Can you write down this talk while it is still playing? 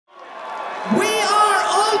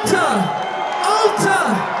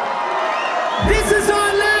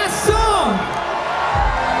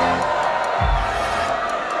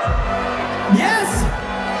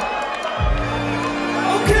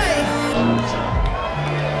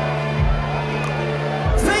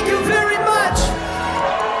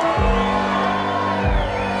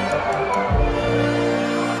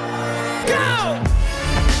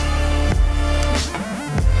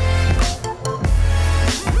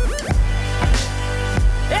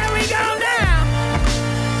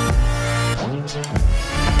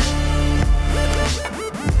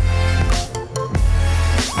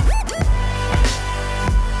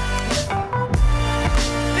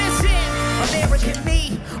American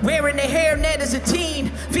me, wearing a hairnet as a teen,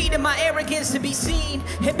 feeding my arrogance to be seen,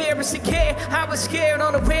 embarrassing care. I was scared,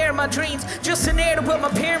 unaware of my dreams, just an heir to what my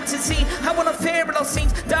parents had seen. I went unfair with those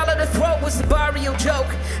scenes, dollar to throat was the barrio joke,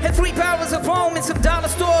 and 3 barrels of Rome and some dollar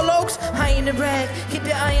store locs. I in the rag, hit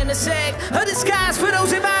the eye in the sag, a disguise for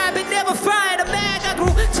those in mind, but never find a mag. I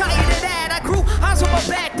grew tired of that, I grew eyes on my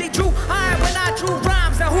back, they drew iron when I drew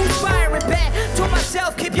rhymes. Now who's firing back? Told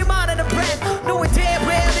myself, keep your mind on the breath, knowing damn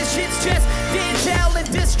well this shit's just dental and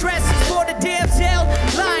distress. It's for the damn tale,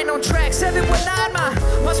 lying on track 719,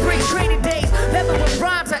 my spring training days, never with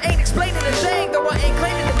rhymes. I ain't explaining a thing, though I ain't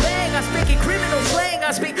claiming the bang. I speak in criminal slang,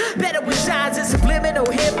 I speak better with signs and subliminal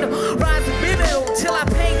hypno, rhymes with biblical till I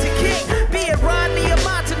paint a king. Be it Rodney or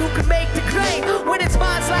Martin who can make the claim, when it's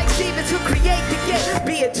minds like Stevens who create the game.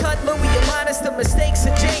 Be it Tut, Louis, or minus the mistakes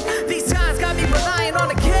of Jane. These times got me relying on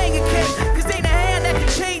a king and king, cause they ain't a hand that can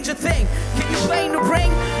change a thing. Can you blame the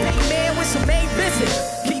ring? Hey man with some main visit,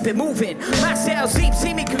 keep it moving. My style's deep,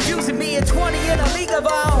 see me confusing me at 20 in a league of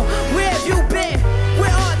our own. Where have you been?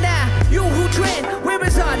 Where art now? You who trend? Where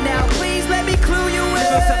is art now? Please let me clue you in.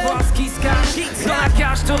 Je veux savoir ce qui se cache dans la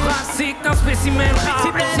cage thoracique d'un spécimen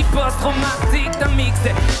rare, récit post-traumatique d'un mix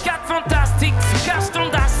des 4 fantastiques. Se cache ton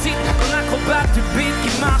dacite, un acrobate du beat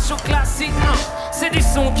qui marche au classique. C'est du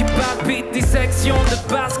son qui palpite, dissection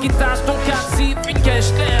de basse qui tâche ton cassif. Une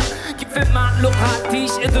cache claire qui fait mal au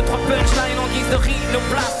ratiche et 2-3 punchlines en guise de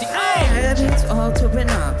rhinoplastique. Heavens altering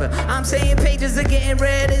up. I'm saying pages are getting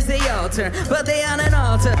read as they alter, but they on an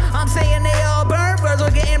altar. I'm saying they all burn. Words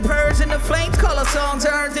are getting purged and the flames call our song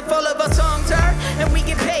turns. If all of our songs turn and we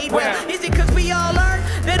get paid well, is it cause we all learn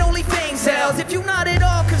that only fame sells? If you're not at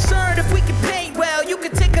all concerned if we can pay well, you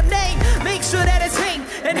can take a name, make sure that it's hang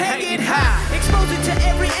and hang it high, expose it to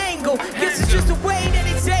every angle. Guess it's just the way that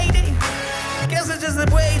it's dated. Guess it's just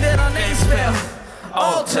the way that our names spell.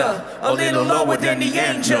 AllttA, a little lower than the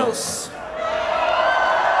angels.